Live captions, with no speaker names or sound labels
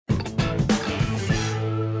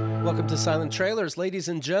Welcome to Silent Trailers, ladies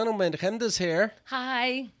and gentlemen. Chemda's here.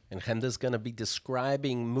 Hi. And Chemda's going to be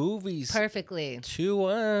describing movies Perfectly. to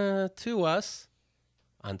us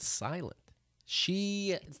on silent.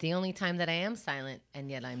 It's the only time that I am silent,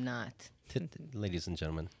 and yet I'm not. Ladies and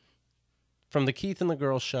gentlemen, from the Keith and the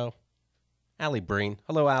Girls show, Alli Breen.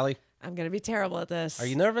 Hello, Alli. I'm going to be terrible at this. Are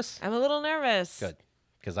you nervous? I'm a little nervous. Good,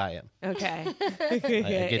 because I am. Okay.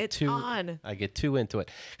 It's on. I get too into it.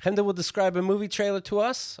 Chemda will describe a movie trailer to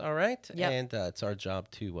us, all right? Yep. And it's our job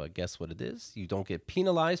to guess what it is. You don't get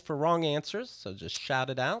penalized for wrong answers, so just shout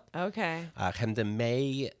it out. Okay. Chemda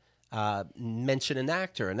may mention an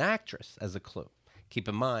actor, an actress as a clue. Keep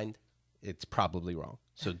in mind, it's probably wrong.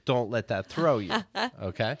 So don't let that throw you,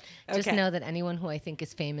 okay? Just know that anyone who I think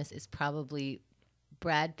is famous is probably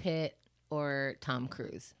Brad Pitt or Tom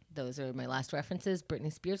Cruise. Those are my last references.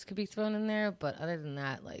 Britney Spears could be thrown in there, but other than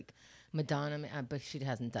that, like Madonna, but she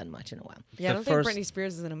hasn't done much in a while. Yeah, I don't think Britney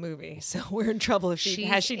Spears is in a movie, so we're in trouble if she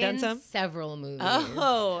has she done some? Several movies.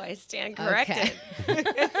 Oh, I stand corrected.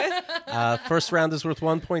 Okay. First round is worth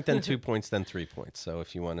 1 point, then 2 points, then 3 points. So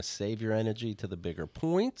if you want to save your energy to the bigger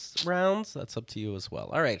points rounds, that's up to you as well.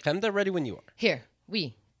 All right, Chemda, ready when you are. Here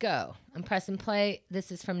we go. I'm pressing play.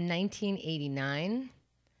 This is from 1989.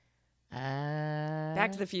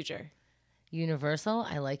 Back to the Future. Universal.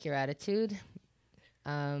 I like your attitude.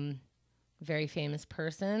 Very famous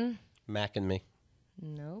person. Mac and Me.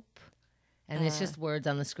 Nope. And it's just words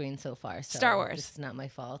on the screen so far. So Star Wars. This is not my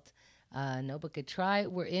fault. No, but good try.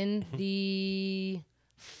 We're in the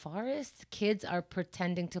forest. Kids are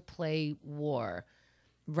pretending to play war.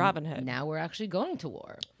 Robin Hood. Now we're actually going to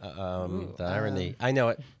war. The irony. I know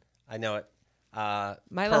it. My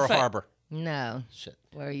Pearl Left Foot. Harbor. No. Shit.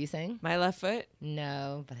 What are you saying? My Left Foot.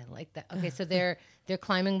 No, but I like that. Okay, so they're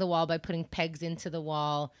climbing the wall by putting pegs into the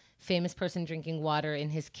wall. Famous person drinking water in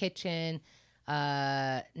his kitchen.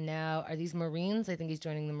 Now, are these Marines? I think he's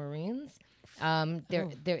joining the Marines.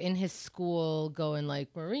 They're in his school going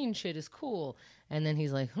like, Marine shit is cool. And then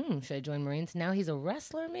he's like, should I join Marines? Now he's a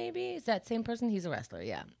wrestler, maybe? Is that same person? He's a wrestler,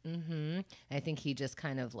 yeah. I think he just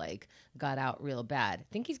kind of like got out real bad. I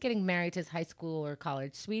think he's getting married to his high school or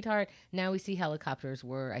college sweetheart. Now we see helicopters.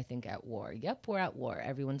 We're, I think, at war. Yep, we're at war.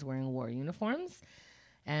 Everyone's wearing war uniforms.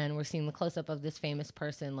 And we're seeing the close-up of this famous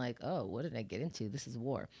person like, oh, what did I get into? This is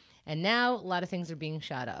war. And now a lot of things are being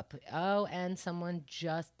shot up. Oh, and someone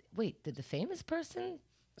just... Wait, did the famous person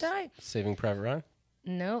die? Saving Private Ryan?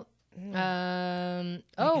 No.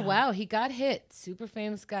 Wow, he got hit. Super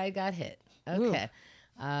famous guy got hit. Okay.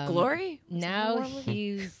 Glory? Now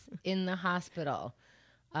he's in the hospital.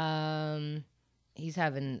 He's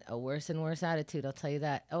having a worse and worse attitude, I'll tell you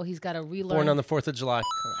that. Oh, he's got to relearn. Born on the 4th of July.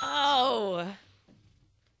 Oh.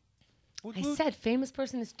 I said famous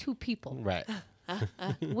person is two people. Right.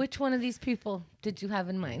 Which one of these people did you have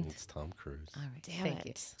in mind? It's Tom Cruise. All right, Damn thank it.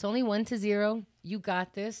 you. It's only 1-0. You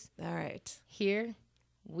got this. All right. Here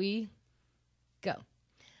we go.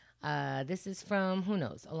 This is from, who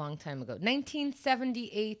knows, a long time ago.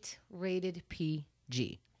 1978, rated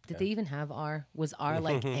PG. Did they even have R? Was R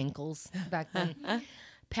like ankles back then?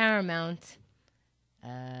 Paramount.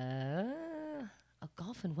 A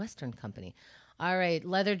golf and western company. All right,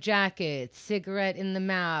 leather jacket, cigarette in the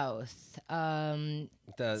mouth.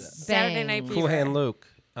 Saturday Night Fever. Cool Hand Luke.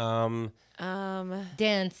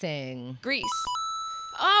 Dancing. Grease.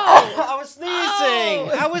 Oh! I was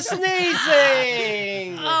sneezing! I was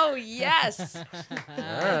sneezing! Oh, yes. All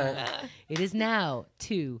right. It is now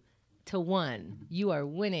 2-1. You are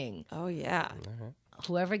winning. Oh, yeah.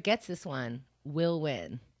 Whoever gets this one will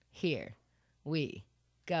win. Here we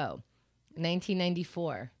go.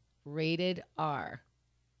 1994. Rated R.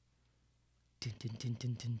 Dun, dun, dun,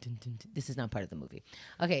 dun, dun, dun, dun, dun. This is not part of the movie.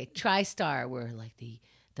 Okay, TriStar, where like the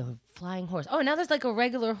flying horse. Oh, now there's like a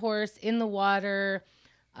regular horse in the water.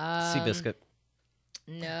 Seabiscuit.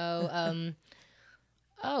 No.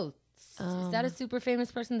 Is that a super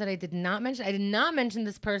famous person that I did not mention? I did not mention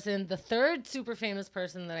this person. The third super famous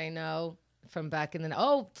person that I know from back in the...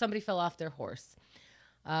 Oh, somebody fell off their horse.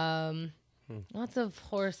 Lots of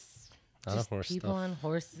horse... Just horse people stuff on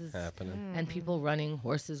horses happening. and people running,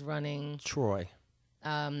 horses running. Troy.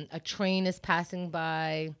 A train is passing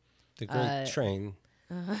by. The Great Train.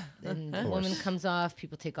 And the woman comes off.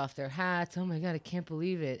 People take off their hats. Oh, my God, I can't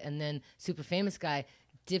believe it. And then super famous guy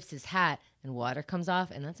dips his hat and water comes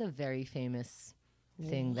off. And that's a very famous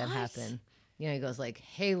thing that happened. You know, he goes like,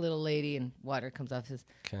 hey, little lady, and water comes off his...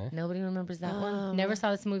 Okay. Nobody remembers that one? Never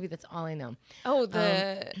saw this movie. That's all I know. Oh,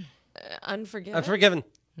 the Unforgiven? Unforgiven.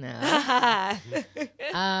 No. I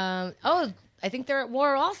think they're at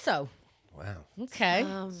war also. Wow. Okay.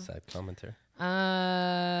 Sad commentary.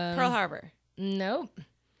 Pearl Harbor. Nope.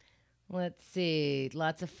 Let's see.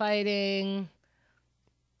 Lots of fighting.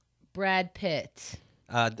 Brad Pitt.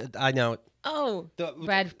 I know. Oh.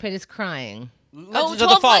 Brad Pitt is crying. Legends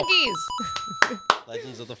 12 Monkeys.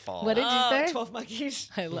 Legends of the Fall. What did you say? 12 Monkeys.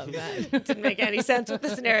 I love that. Didn't make any sense with the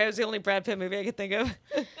scenario. It was the only Brad Pitt movie I could think of.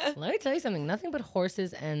 Let me tell you something. Nothing but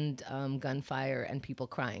horses and gunfire and people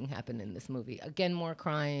crying happen in this movie. Again, more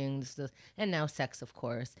crying. And now sex, of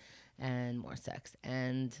course. And more sex.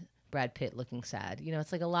 And Brad Pitt looking sad. You know,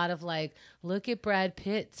 it's like a lot of like, look at Brad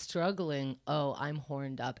Pitt struggling. Oh, I'm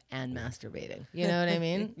horned up and masturbating. You know what I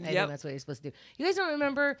mean? I think that's what you're supposed to do. You guys don't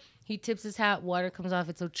remember? He tips his hat, water comes off.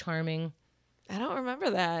 It's so charming. I don't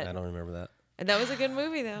remember that. I don't remember that. And that was a good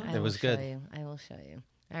movie, though. It was good. I will show you.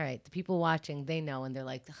 All right, the people watching, they know, and they're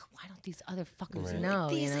like, why don't these other fuckers Right. know?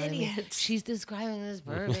 These you know what I mean? idiots. She's describing this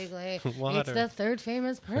perfectly. It's Water. the third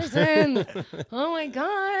famous person. Oh my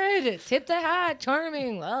God. Tip the hat.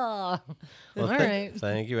 Charming. Oh. Well, All right.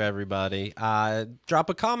 Thank you, everybody. Drop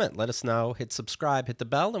a comment. Let us know. Hit subscribe. Hit the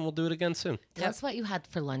bell, and we'll do it again soon. Tell us what you had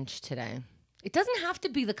for lunch today. It doesn't have to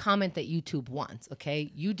be the comment that YouTube wants, okay?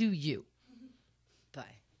 You do you. Bye.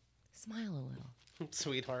 Smile a little.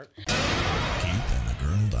 Sweetheart.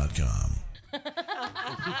 KeithAndTheGirl.com.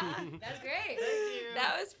 That's great.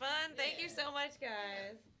 That was fun. Thank you so much,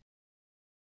 guys.